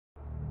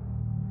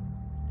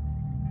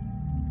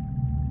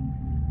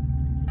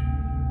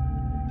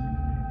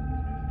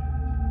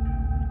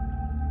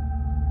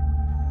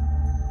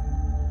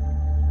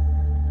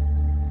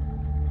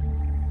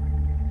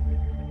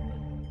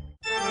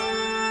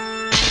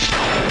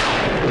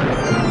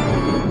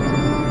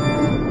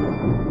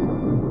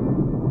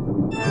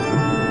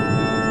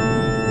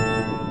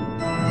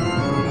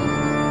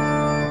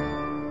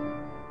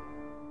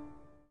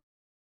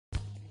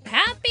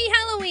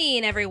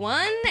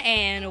everyone,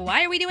 and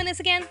why are we doing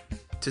this again?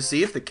 To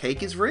see if the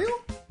cake is real?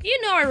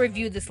 You know I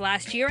reviewed this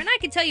last year, and I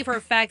can tell you for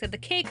a fact that the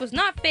cake was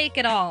not fake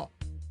at all.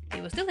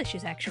 It was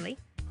delicious, actually.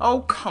 Oh,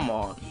 come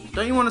on.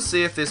 Don't you want to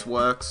see if this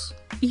works?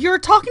 You're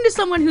talking to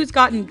someone who's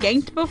gotten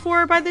ganked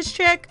before by this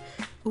chick?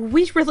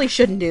 We really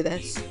shouldn't do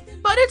this.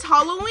 But it's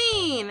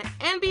Halloween!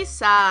 And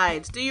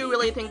besides, do you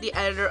really think the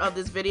editor of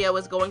this video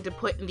is going to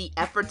put in the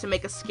effort to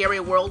make a scary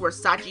world where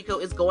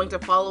Sachiko is going to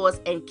follow us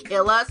and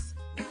kill us?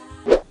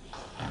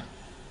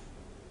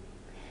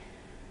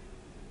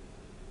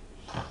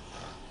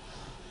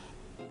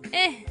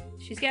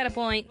 She's got a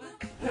point.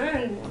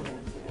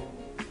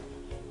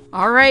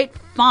 Alright,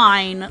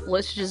 fine.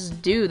 Let's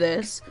just do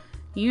this.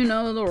 You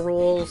know the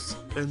rules.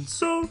 And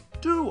so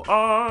do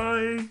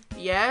I.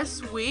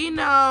 Yes, we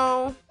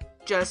know.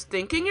 Just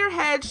think in your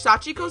head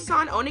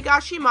Sachiko-san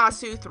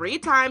Onigashimasu 3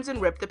 times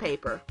and rip the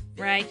paper.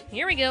 Right,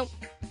 here we go.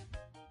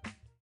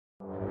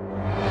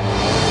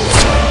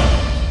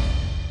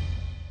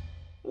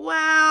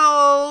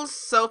 Well,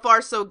 so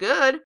far so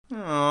good.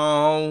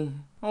 Oh,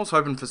 I was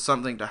hoping for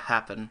something to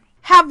happen.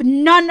 Have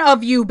none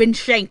of you been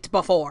shanked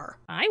before?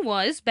 I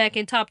was, back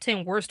in top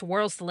 10 worst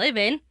worlds to live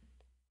in.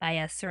 By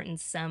a certain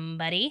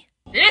somebody.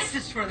 This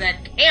is for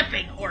that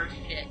camping horse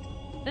shit.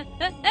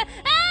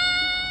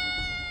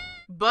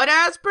 But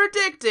as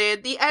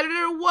predicted, the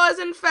editor was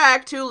in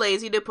fact too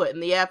lazy to put in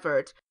the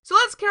effort. So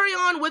let's carry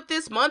on with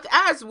this month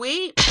as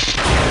we...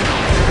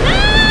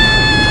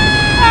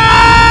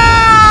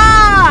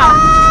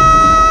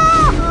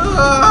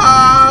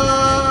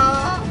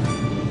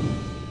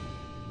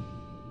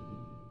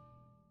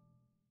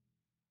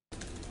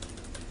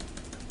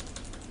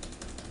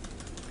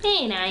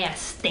 Hey now, you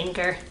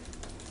stinker.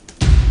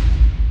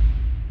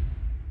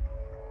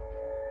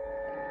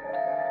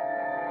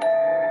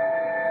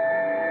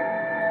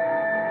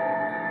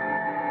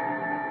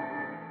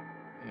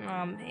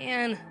 Oh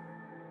man,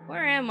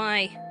 where am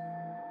I?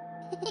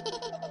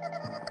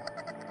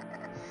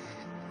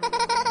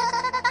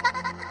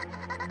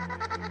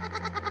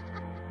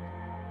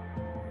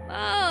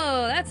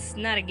 Oh, that's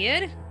not a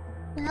good.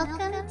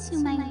 Welcome to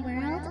my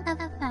world of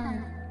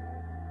fun.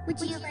 Would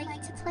you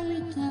like to play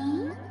a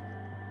game?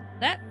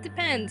 That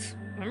depends.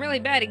 I'm really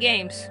bad at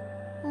games.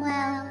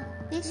 Well,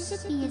 this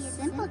should be a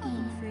simple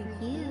game for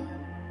you.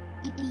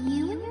 If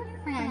you and your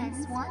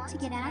friends want to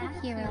get out of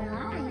here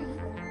alive,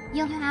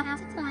 you'll have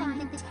to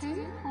find the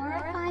 10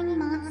 horrifying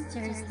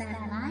monsters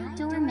that lie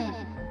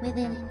dormant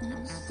within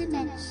each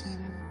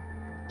dimension.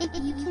 If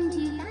you can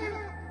do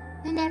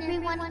that, then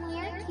everyone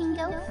here can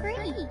go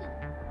free.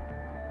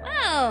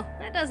 Well,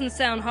 that doesn't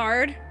sound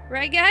hard,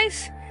 right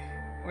guys?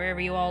 Wherever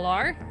you all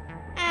are.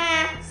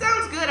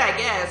 Sounds good, I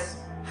guess.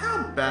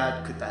 How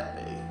bad could that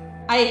be?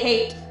 I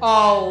hate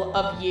all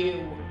of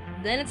you.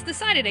 Then it's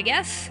decided, I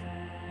guess.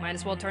 Might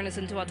as well turn this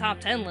into a top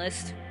 10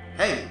 list.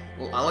 Hey,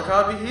 will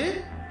Alucard be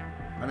here?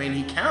 I mean,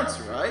 he counts,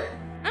 right?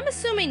 I'm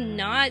assuming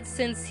not,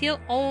 since he'll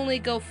only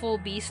go full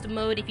beast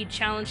mode if you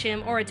challenge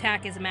him or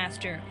attack his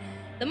master.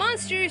 The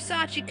monsters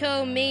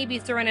Sachiko may be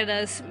throwing at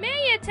us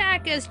may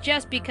attack us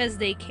just because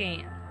they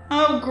can.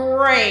 Oh,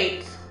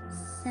 great.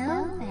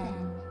 So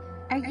then,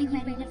 are you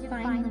ready to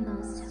find the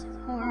most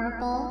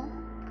horrible,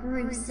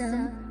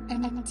 gruesome,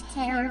 and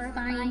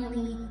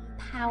terrifyingly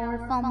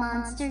powerful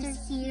monsters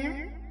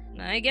here?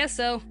 I guess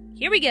so.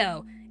 Here we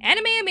go.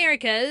 Anime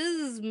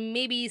America's,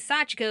 maybe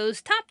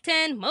Sachiko's, top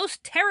 10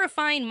 most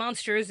terrifying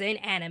monsters in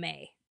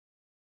anime.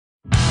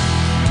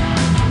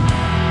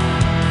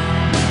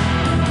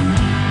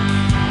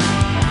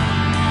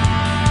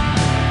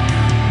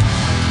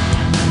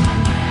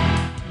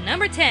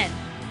 Number 10.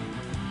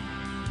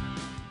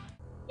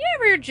 You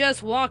ever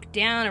just walk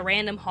down a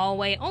random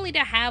hallway only to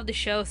have the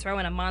show throw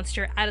in a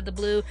monster out of the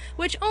blue,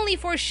 which only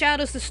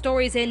foreshadows the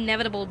story's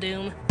inevitable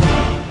doom?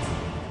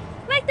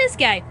 Like this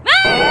guy.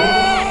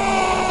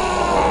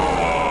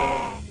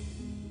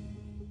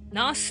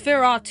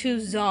 Nosferatu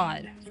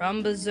Zod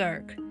from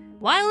Berserk.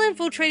 While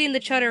infiltrating the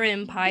Chutter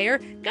Empire,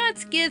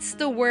 Guts gets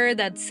the word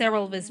that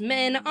several of his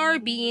men are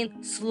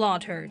being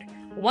slaughtered.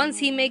 Once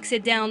he makes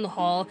it down the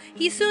hall,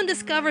 he soon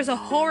discovers a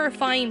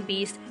horrifying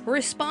beast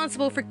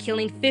responsible for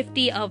killing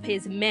 50 of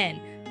his men,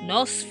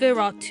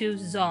 Nosferatu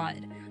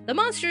Zod. The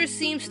monster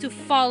seems to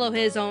follow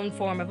his own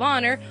form of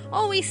honor,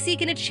 always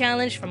seeking a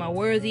challenge from a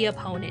worthy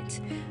opponent.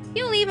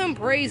 He'll even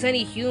praise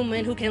any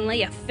human who can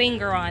lay a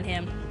finger on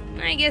him.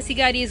 I guess he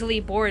got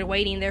easily bored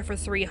waiting there for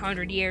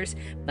 300 years,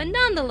 but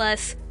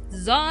nonetheless,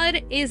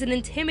 Zod is an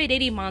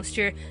intimidating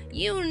monster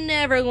you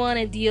never want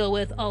to deal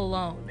with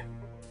alone.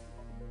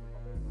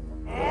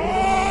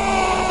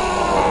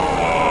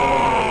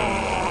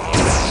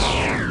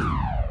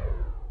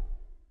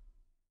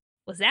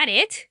 Was that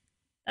it?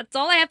 That's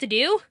all I have to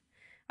do?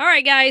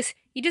 Alright guys,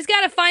 you just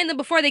gotta find them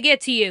before they get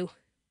to you.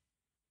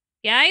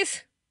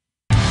 Guys?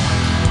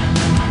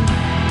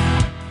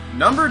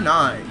 Number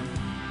 9.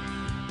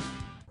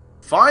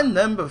 Find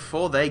them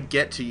before they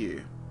get to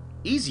you.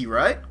 Easy,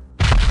 right?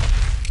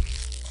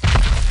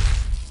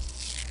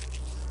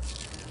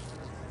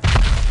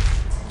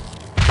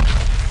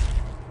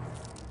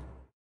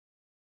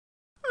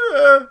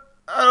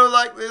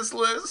 this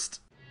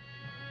list.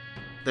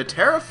 The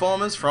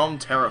Terraformers from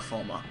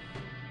Terraformer.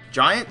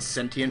 Giant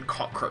sentient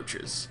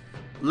cockroaches.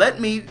 Let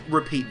me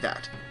repeat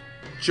that.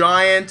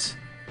 Giant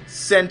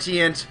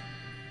sentient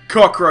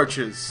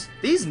cockroaches.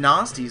 These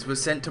nasties were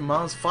sent to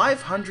Mars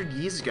 500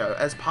 years ago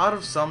as part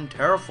of some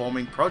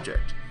terraforming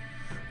project.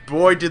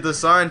 Boy, did the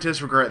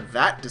scientists regret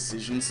that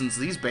decision, since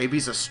these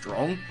babies are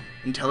strong,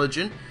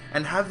 intelligent,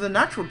 and have the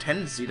natural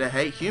tendency to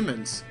hate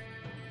humans.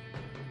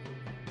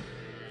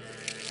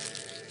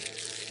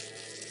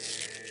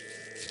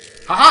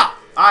 Haha!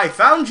 I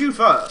found you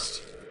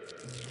first!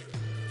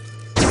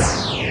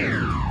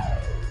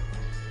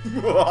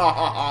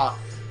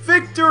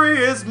 Victory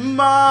is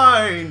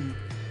mine!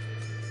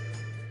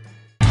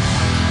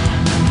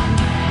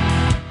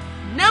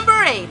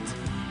 Number 8.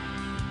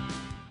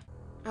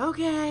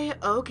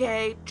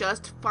 Okay,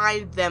 just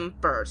find them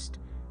first.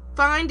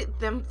 Find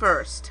them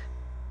first.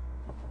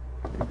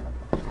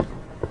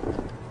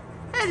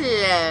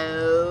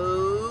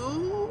 Hello?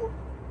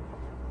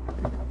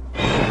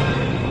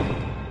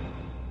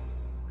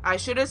 I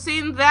should have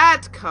seen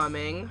that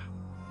coming.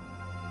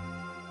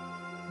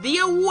 The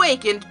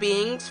awakened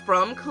beings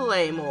from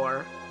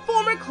Claymore.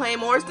 Former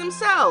Claymores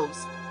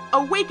themselves.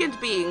 Awakened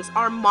beings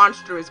are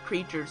monstrous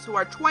creatures who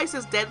are twice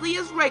as deadly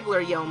as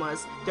regular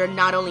Yomas. They're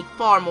not only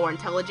far more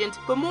intelligent,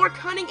 but more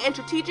cunning and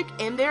strategic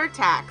in their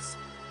attacks.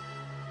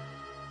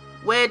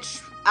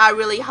 Which I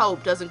really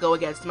hope doesn't go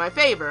against my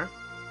favor.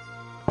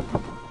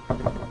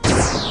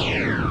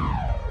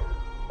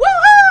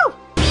 Woohoo!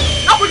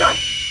 Oh my god!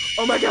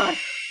 Oh my god!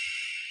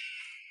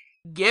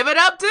 Give it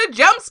up to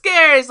jump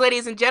scares,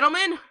 ladies and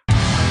gentlemen!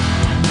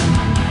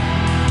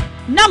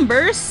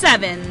 Number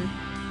 7.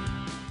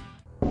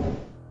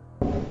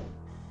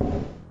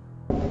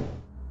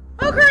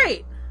 Oh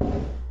great!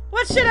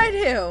 What should I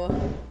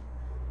do?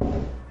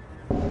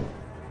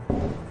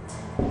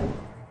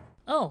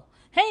 Oh,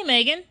 hey,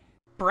 Megan.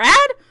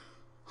 Brad?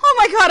 Oh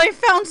my god, I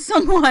found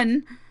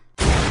someone!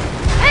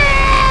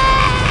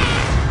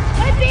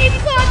 I'm being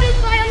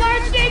clobbered by a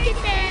large naked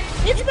man!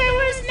 It's my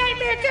worst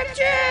nightmare come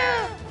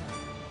true!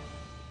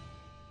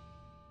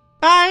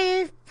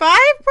 Bye,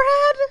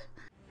 Brad?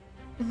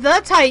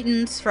 The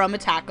Titans from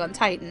Attack on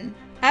Titan.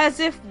 As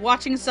if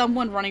watching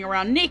someone running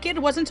around naked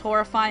wasn't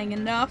horrifying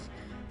enough,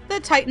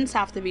 the Titans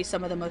have to be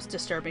some of the most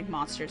disturbing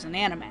monsters in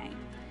anime.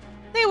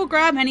 They will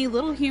grab any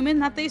little human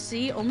that they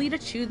see only to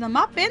chew them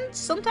up and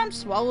sometimes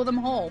swallow them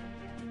whole.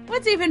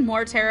 What's even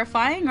more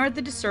terrifying are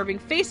the disturbing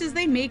faces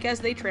they make as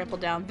they trample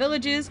down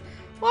villages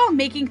while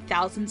making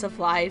thousands of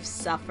lives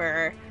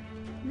suffer.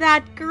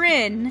 That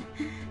grin.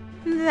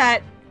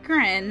 That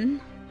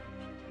grin.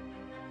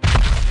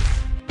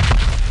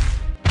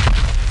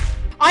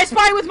 I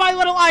spy with my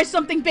little eyes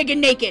something big and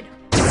naked!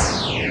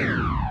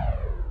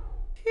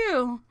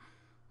 Phew.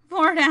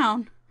 4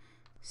 down.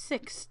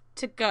 6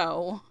 to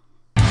go.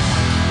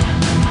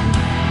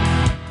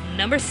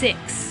 Number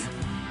 6.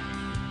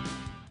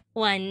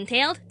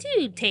 1-tailed,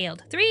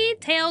 2-tailed,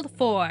 3-tailed,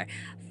 4,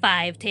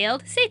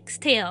 5-tailed,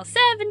 6-tailed,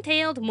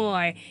 7-tailed,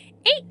 more,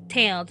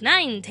 8-tailed,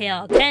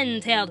 9-tailed,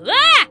 10-tailed,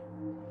 ah!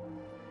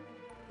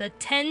 The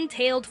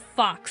 10-tailed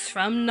fox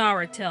from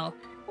Naruto.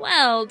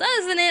 Well,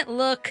 doesn't it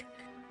look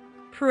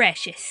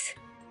precious?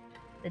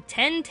 The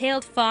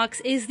 10-tailed fox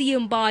is the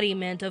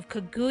embodiment of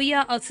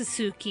Kaguya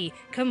Otsutsuki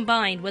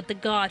combined with the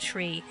God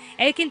Tree.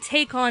 It can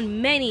take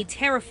on many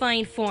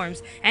terrifying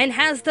forms and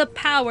has the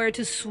power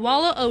to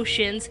swallow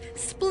oceans,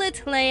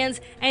 split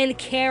lands, and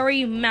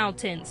carry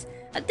mountains.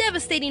 A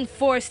devastating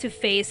force to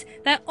face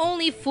that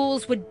only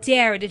fools would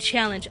dare to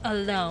challenge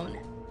alone.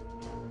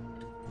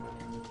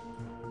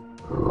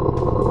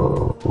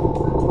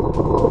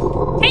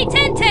 Hey,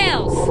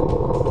 10-tails!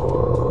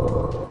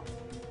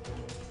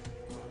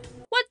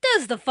 What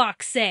does the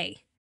fox say?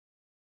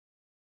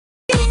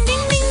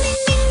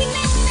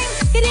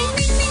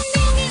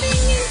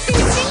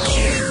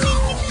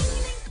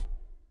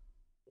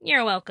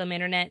 You're welcome,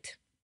 Internet.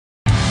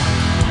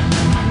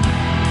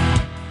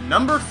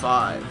 Number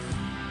 5.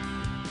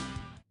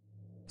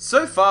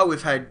 So far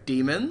we've had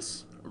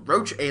demons,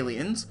 roach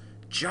aliens,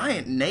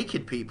 giant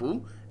naked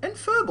people, and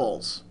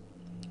furballs.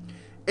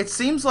 It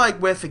seems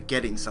like we're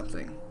forgetting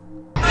something.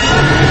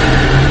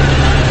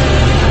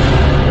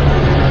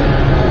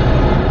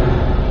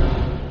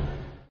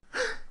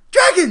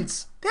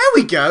 Dragons! There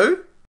we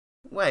go!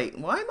 Wait,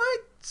 why am I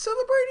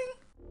celebrating?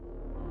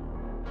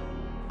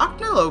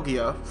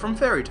 Acnologia from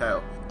Fairy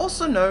Tail,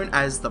 also known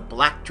as the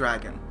Black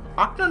Dragon.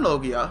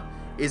 Acnologia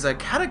is a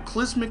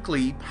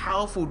cataclysmically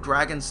powerful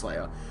dragon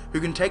slayer who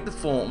can take the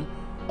form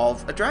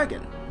of a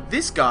dragon.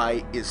 This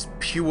guy is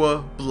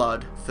pure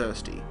blood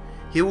thirsty.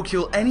 He will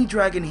kill any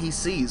dragon he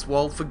sees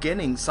while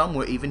forgetting some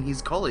were even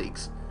his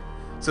colleagues.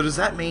 So does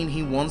that mean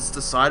he wants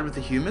to side with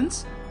the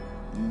humans?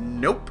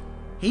 Nope.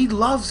 He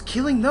loves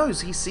killing those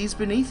he sees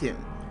beneath him.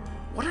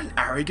 What an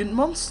arrogant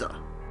monster.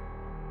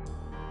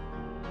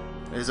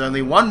 There's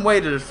only one way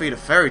to defeat a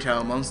Fairy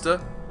Tail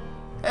monster.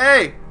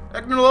 Hey,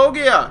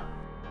 Acnologia!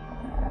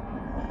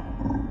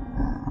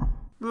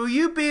 Will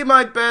you be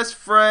my best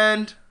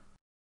friend?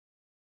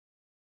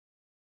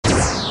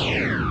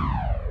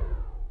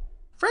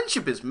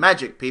 Friendship is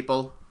magic,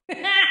 people.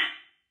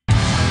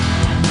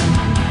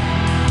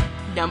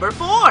 Number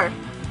 4.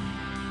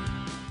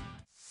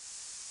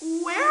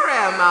 Where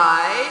am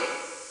I?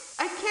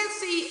 I can't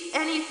see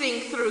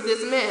anything through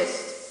this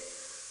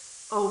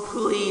mist. Oh,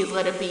 please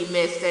let it be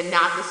mist and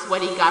not the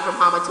sweaty guy from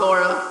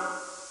Hamatora.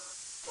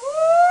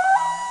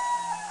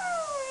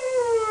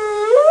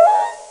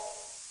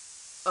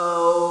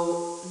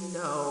 Oh,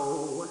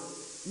 no.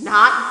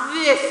 Not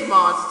this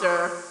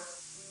monster.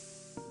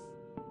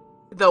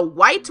 The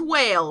White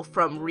Whale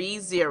from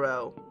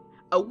ReZero.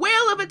 A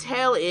whale of a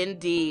tale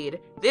indeed.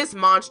 This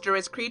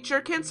monstrous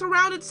creature can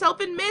surround itself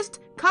in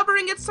mist,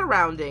 covering its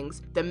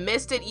surroundings. The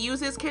mist it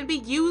uses can be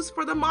used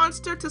for the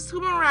monster to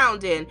swim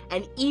around in,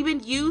 and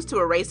even used to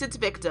erase its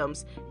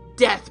victims.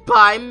 Death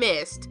by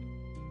mist.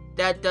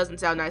 That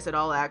doesn't sound nice at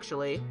all,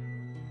 actually.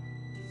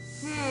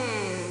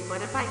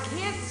 But if I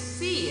can't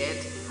see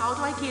it, how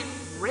do I get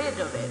rid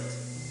of it?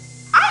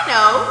 I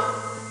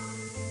know!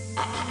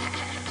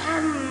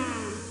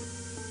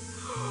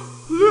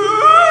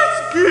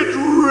 Let's get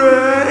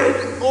rid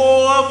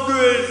of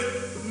this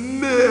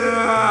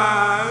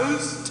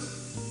mist!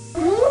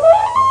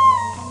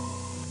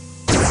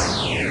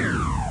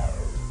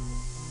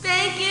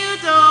 Thank you,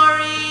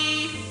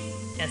 Dory!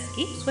 Just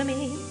keep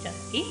swimming,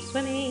 just keep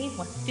swimming.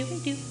 What do?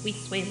 We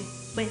swim,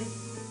 swim.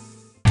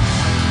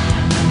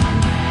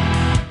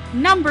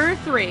 Number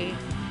 3.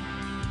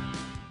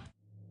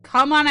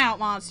 Come on out,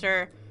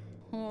 monster.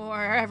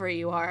 Wherever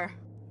you are.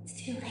 It's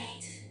too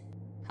late.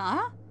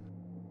 Huh?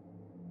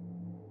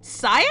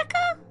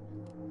 Sayaka?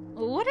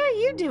 What are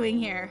you doing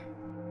here?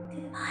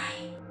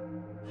 Goodbye.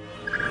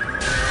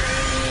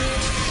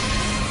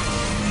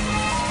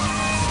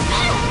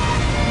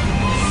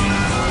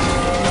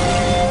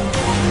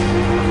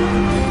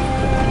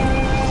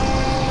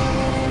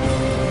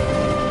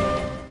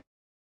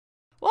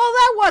 Well,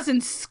 that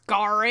wasn't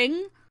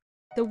scarring.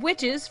 The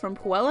witches from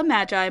Puella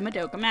Magi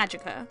Madoka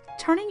Magica.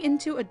 Turning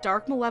into a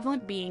dark,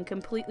 malevolent being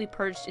completely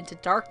purged into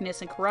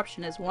darkness and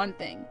corruption is one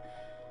thing.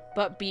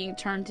 But being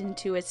turned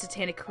into a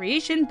satanic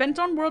creation bent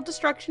on world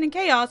destruction and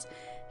chaos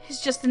is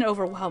just an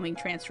overwhelming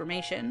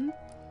transformation.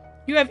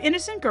 You have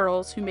innocent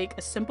girls who make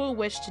a simple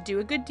wish to do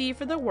a good deed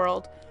for the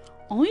world,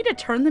 only to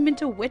turn them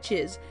into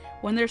witches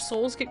when their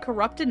souls get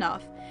corrupt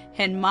enough.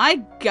 And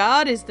my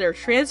god, is their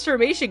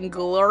transformation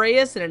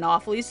glorious in an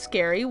awfully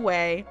scary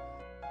way.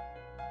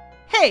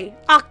 Hey,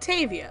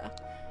 Octavia,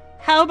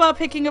 how about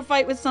picking a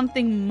fight with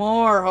something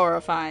more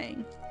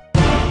horrifying?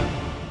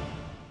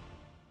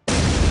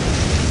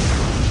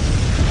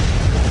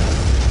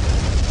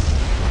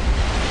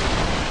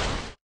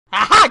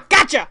 Aha!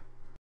 Gotcha!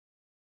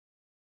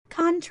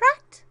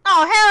 Contract?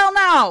 Oh, hell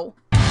no!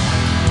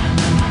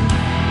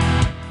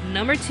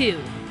 Number 2.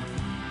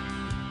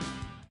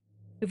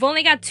 We've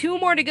only got 2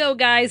 more to go,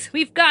 guys.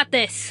 We've got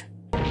this.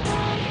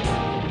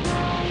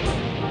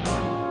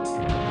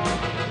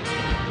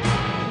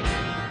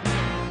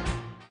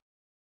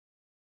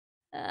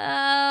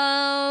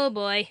 Oh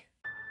boy.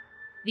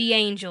 The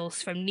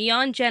Angels from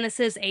Neon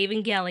Genesis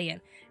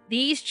Evangelion.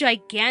 These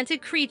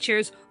gigantic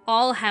creatures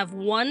all have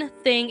one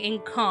thing in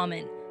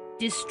common: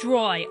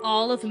 destroy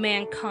all of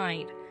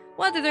mankind.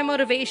 Whether their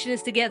motivation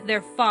is to get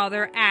their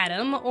father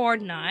Adam or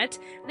not,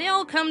 they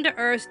all come to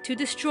Earth to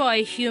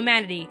destroy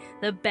humanity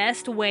the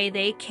best way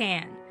they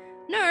can.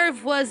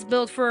 NERV was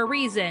built for a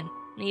reason,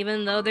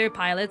 even though their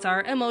pilots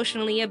are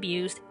emotionally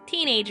abused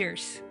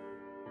teenagers.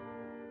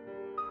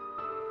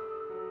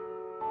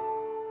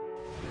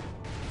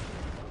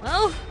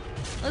 Well,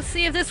 let's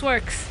see if this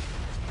works.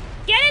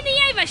 Get in the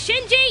Eva,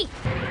 Shinji!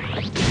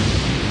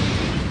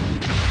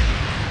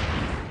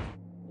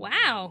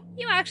 Wow,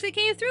 you actually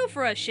came through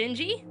for us,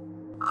 Shinji.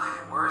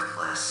 I'm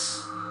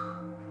worthless.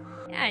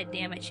 God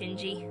damn it,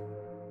 Shinji.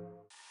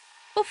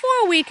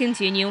 Before we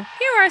continue,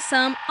 here are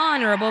some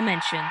honorable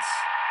mentions.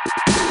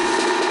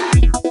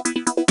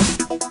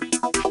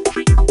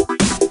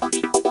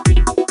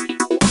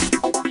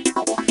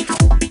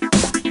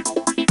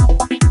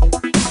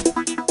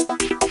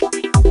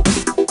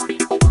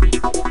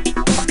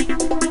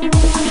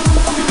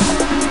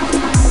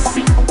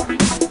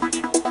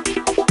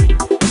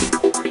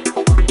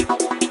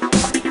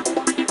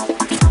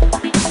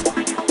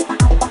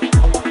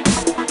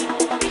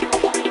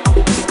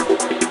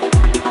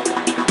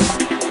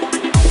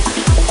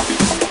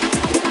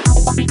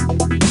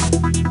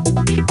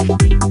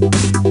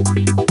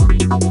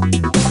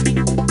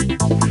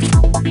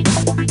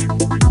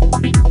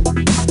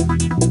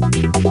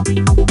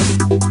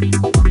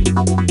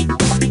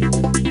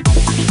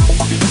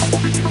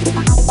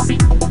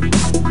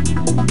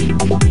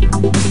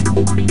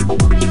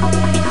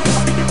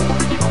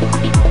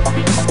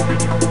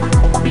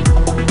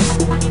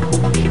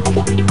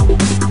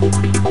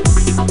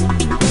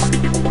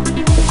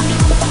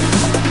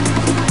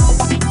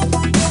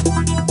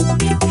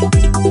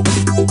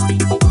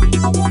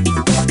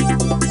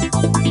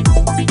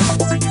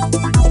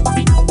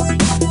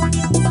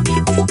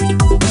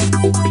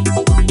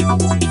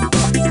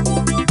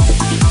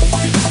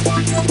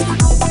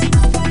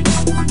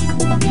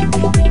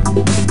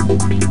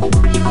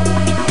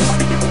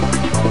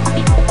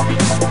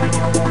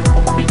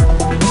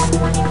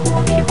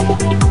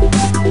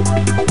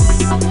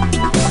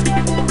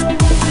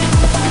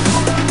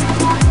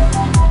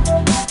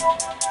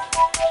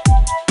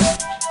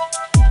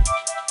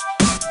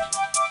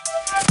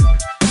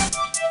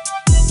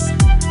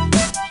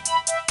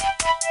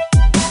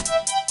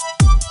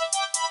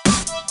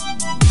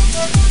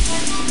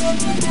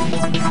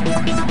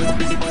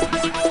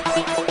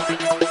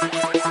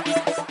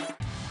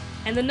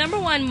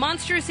 #1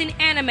 monsters in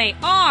anime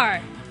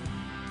are...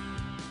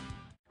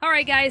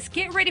 Alright guys,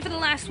 get ready for the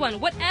last one,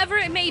 whatever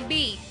it may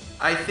be.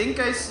 I think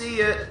I see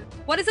it.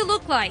 What does it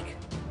look like?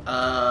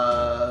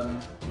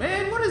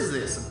 Man, what is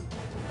this?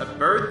 A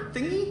bird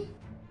thingy?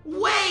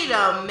 Wait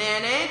a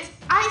minute.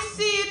 I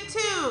see it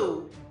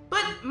too.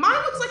 But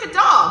mine looks like a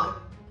dog.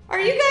 Are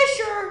you guys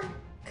sure?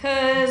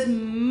 'Cause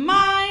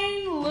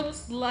mine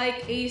looks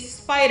like a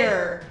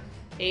spider.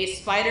 A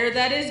spider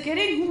that is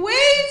getting way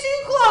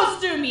too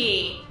close to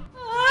me.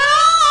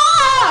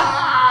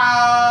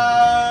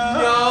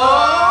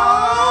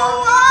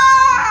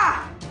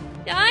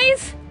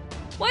 Guys?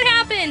 What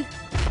happened?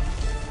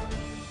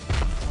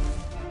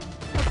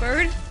 A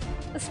bird,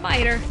 a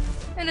spider,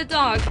 and a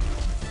dog.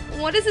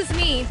 What does this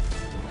mean?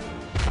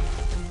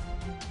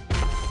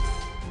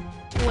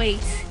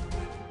 Wait,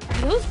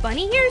 are those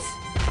bunny ears?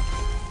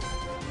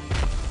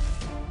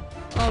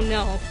 Oh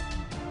no,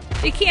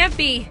 it can't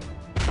be.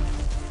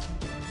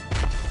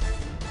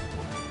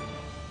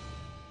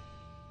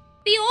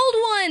 The old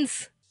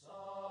ones!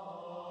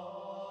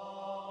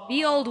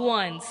 The old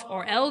ones,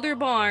 or Elder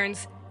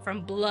Barns,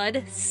 from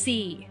Blood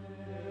Sea.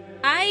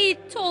 I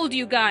told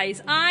you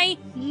guys, I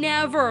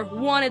never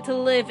wanted to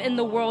live in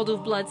the world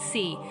of Blood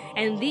Sea,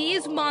 and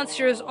these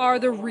monsters are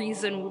the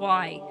reason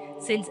why.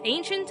 Since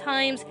ancient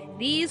times,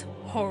 these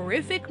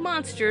horrific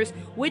monsters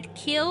would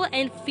kill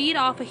and feed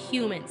off of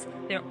humans,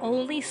 their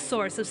only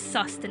source of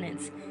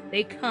sustenance.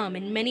 They come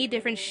in many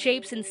different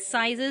shapes and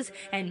sizes,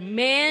 and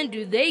man,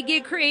 do they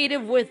get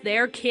creative with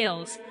their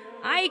kills.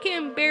 I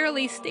can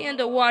barely stand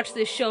to watch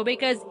this show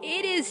because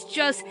it is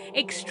just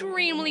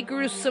extremely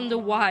gruesome to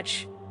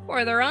watch.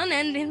 For their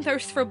unending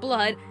thirst for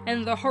blood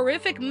and the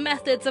horrific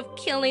methods of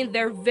killing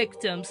their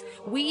victims,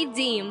 we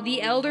deem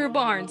the Elder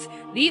Barns,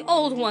 the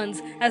old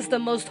ones, as the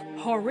most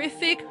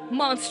horrific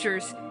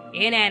monsters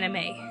in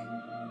anime.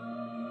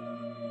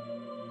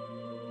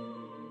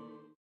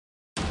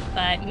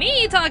 But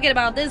me talking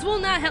about this will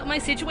not help my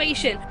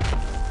situation.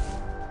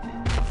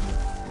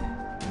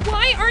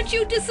 Why aren't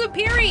you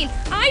disappearing?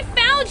 I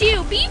found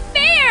you! Be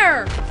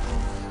fair!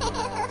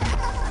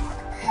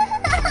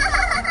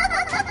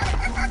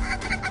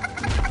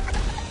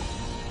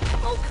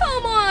 Oh,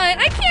 come on!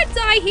 I can't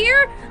die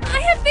here! I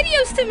have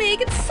videos to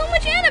make! It's so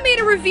much anime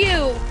to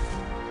review!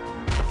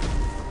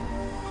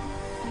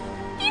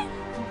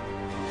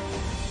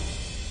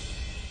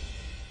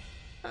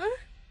 Huh?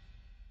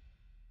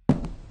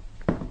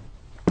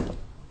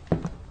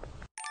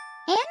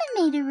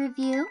 Anime to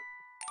review?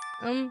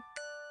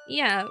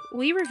 Yeah,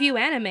 we review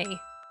anime.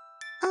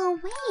 Oh,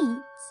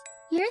 wait.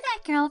 You're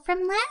that girl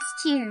from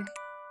last year.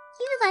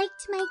 You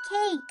liked my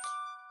cake.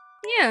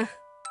 Yeah,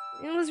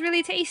 it was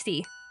really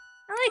tasty.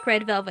 I like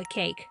red velvet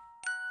cake.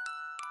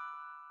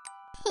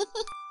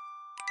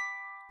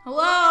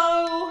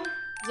 Hello?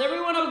 Is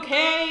everyone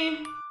okay?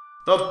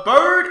 The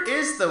bird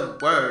is the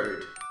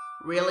word.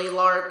 Really,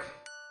 Lark?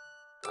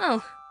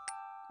 Well,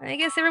 I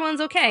guess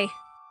everyone's okay.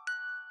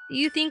 Do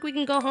you think we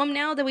can go home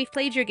now that we've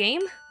played your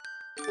game?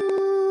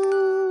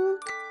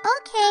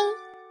 Okay.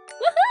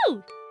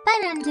 Woohoo!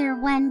 But under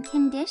one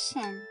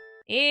condition.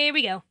 Here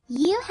we go.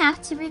 You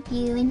have to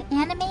review an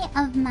anime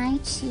of my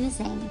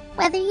choosing.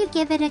 Whether you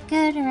give it a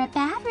good or a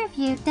bad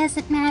review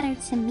doesn't matter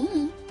to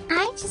me.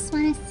 I just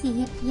want to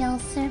see if you'll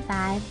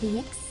survive the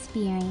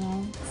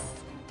experience.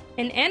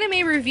 An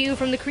anime review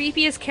from the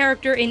creepiest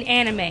character in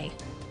anime.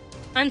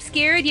 I'm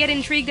scared yet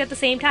intrigued at the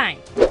same time.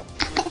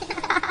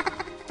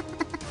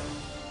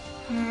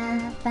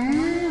 Have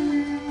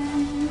fun.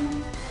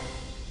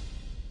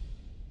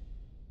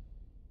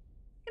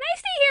 Can I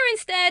stay here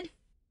instead?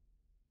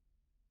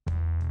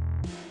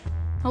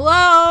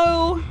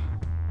 Hello?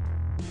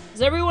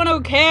 Is everyone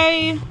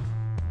okay?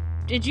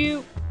 Did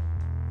you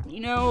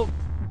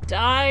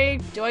die?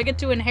 Do I get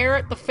to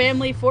inherit the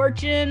family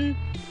fortune?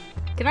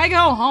 Can I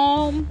go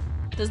home?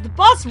 Does the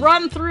bus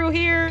run through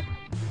here?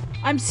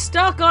 I'm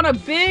stuck on a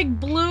big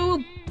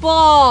blue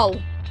ball.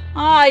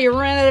 Ah, you're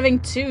running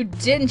too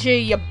dingy,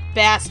 you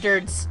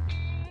bastards.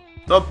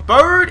 The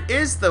bird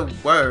is the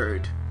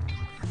word.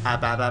 Bird,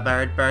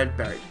 bird,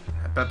 bird.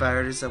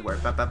 Bird is a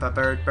word. Bird,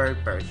 bird,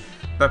 bird.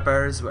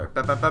 Bird is a word.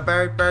 Bird,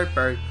 bird,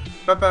 bird.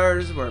 Bird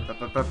is a word.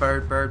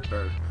 Bird, bird,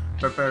 bird.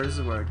 Bird is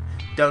a word.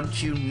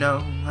 Don't you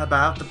know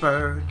about the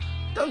bird?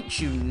 Don't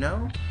you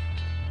know?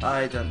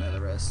 I don't know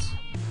the rest.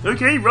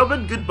 Okay,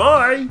 Robin,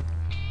 goodbye.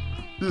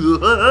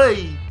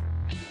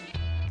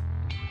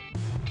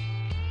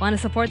 Want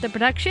to support the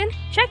production?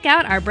 Check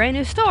out our brand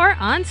new store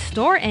on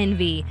Store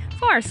Envy.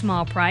 For a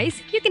small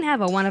price, you can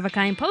have a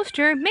one-of-a-kind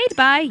poster made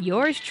by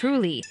yours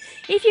truly.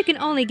 If you can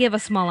only give a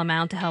small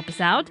amount to help us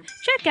out,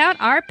 check out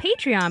our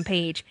Patreon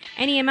page.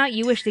 Any amount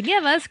you wish to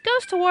give us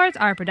goes towards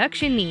our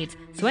production needs,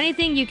 so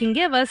anything you can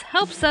give us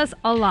helps us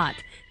a lot.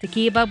 To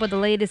keep up with the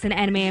latest in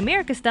Anime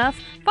America stuff,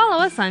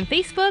 follow us on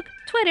Facebook,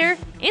 Twitter,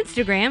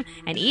 Instagram,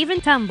 and even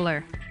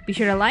Tumblr. Be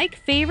sure to like,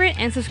 favorite,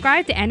 and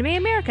subscribe to Anime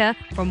America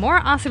for more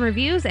awesome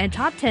reviews and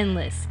top 10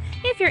 lists.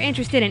 If you're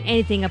interested in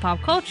anything in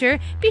pop culture,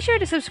 be sure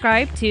to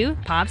subscribe to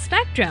Pop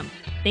Spectrum.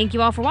 Thank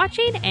you all for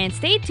watching, and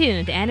stay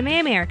tuned to Anime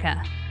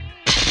America.